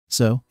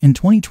So, in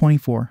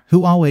 2024,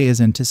 Huawei is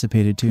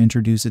anticipated to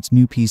introduce its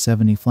new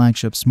P70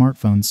 flagship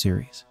smartphone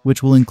series,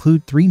 which will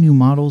include 3 new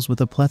models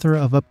with a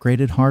plethora of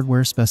upgraded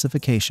hardware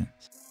specifications.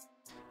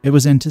 It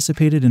was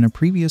anticipated in a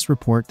previous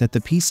report that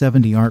the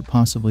P70 Art,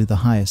 possibly the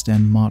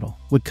highest-end model,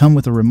 would come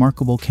with a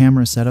remarkable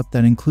camera setup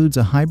that includes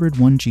a hybrid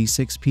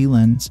 1G6P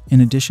lens in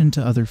addition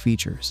to other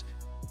features.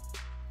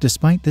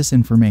 Despite this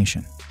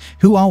information,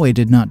 Huawei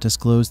did not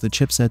disclose the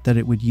chipset that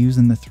it would use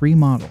in the 3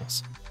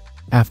 models.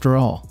 After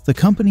all, the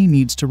company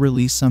needs to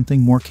release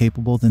something more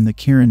capable than the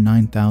Kirin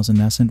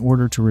 9000S in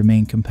order to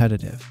remain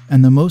competitive,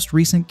 and the most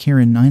recent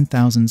Kirin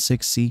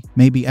 9006C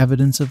may be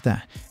evidence of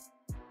that.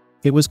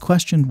 It was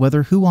questioned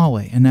whether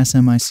Huawei and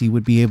SMIC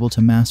would be able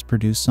to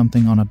mass-produce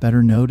something on a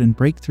better node and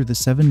break through the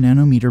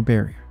 7nm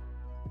barrier.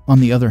 On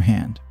the other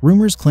hand,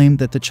 rumors claimed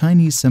that the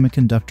Chinese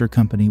semiconductor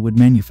company would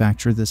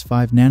manufacture this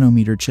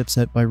 5nm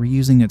chipset by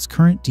reusing its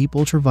current deep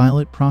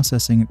ultraviolet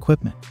processing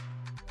equipment.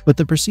 But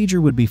the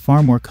procedure would be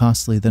far more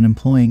costly than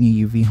employing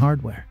EUV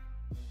hardware.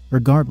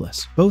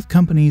 Regardless, both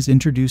companies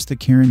introduced the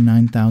Kirin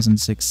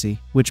 9006C,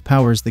 which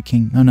powers the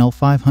Kirin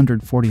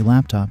L540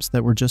 laptops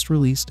that were just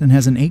released and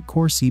has an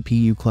 8-core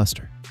CPU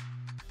cluster.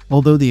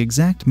 Although the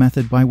exact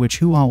method by which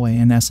Huawei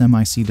and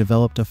SMIC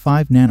developed a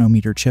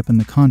 5nm chip in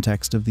the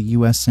context of the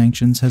US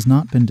sanctions has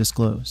not been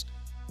disclosed.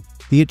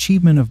 The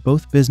achievement of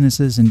both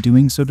businesses in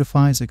doing so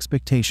defies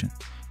expectation,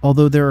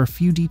 although there are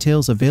few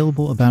details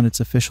available about its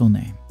official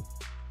name.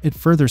 It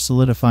further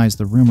solidifies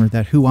the rumor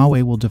that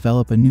Huawei will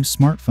develop a new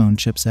smartphone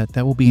chipset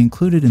that will be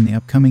included in the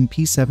upcoming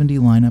P70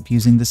 lineup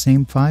using the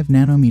same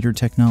 5nm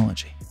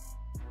technology.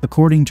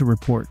 According to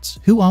reports,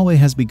 Huawei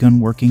has begun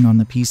working on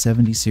the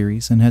P70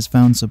 series and has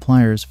found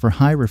suppliers for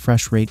high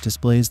refresh rate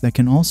displays that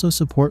can also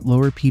support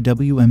lower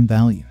PWM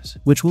values,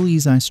 which will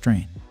ease eye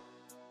strain.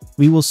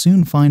 We will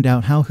soon find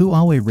out how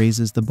Huawei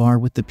raises the bar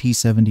with the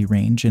P70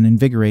 range and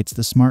invigorates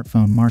the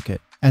smartphone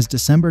market as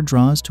December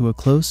draws to a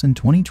close and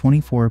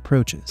 2024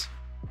 approaches.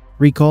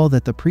 Recall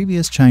that the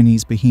previous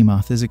Chinese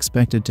behemoth is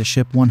expected to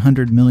ship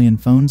 100 million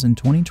phones in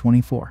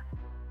 2024.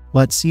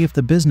 Let's see if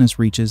the business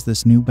reaches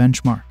this new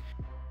benchmark.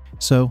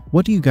 So,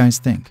 what do you guys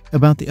think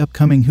about the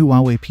upcoming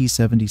Huawei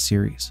P70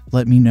 series?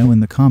 Let me know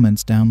in the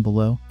comments down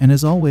below, and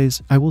as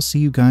always, I will see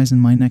you guys in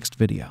my next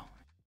video.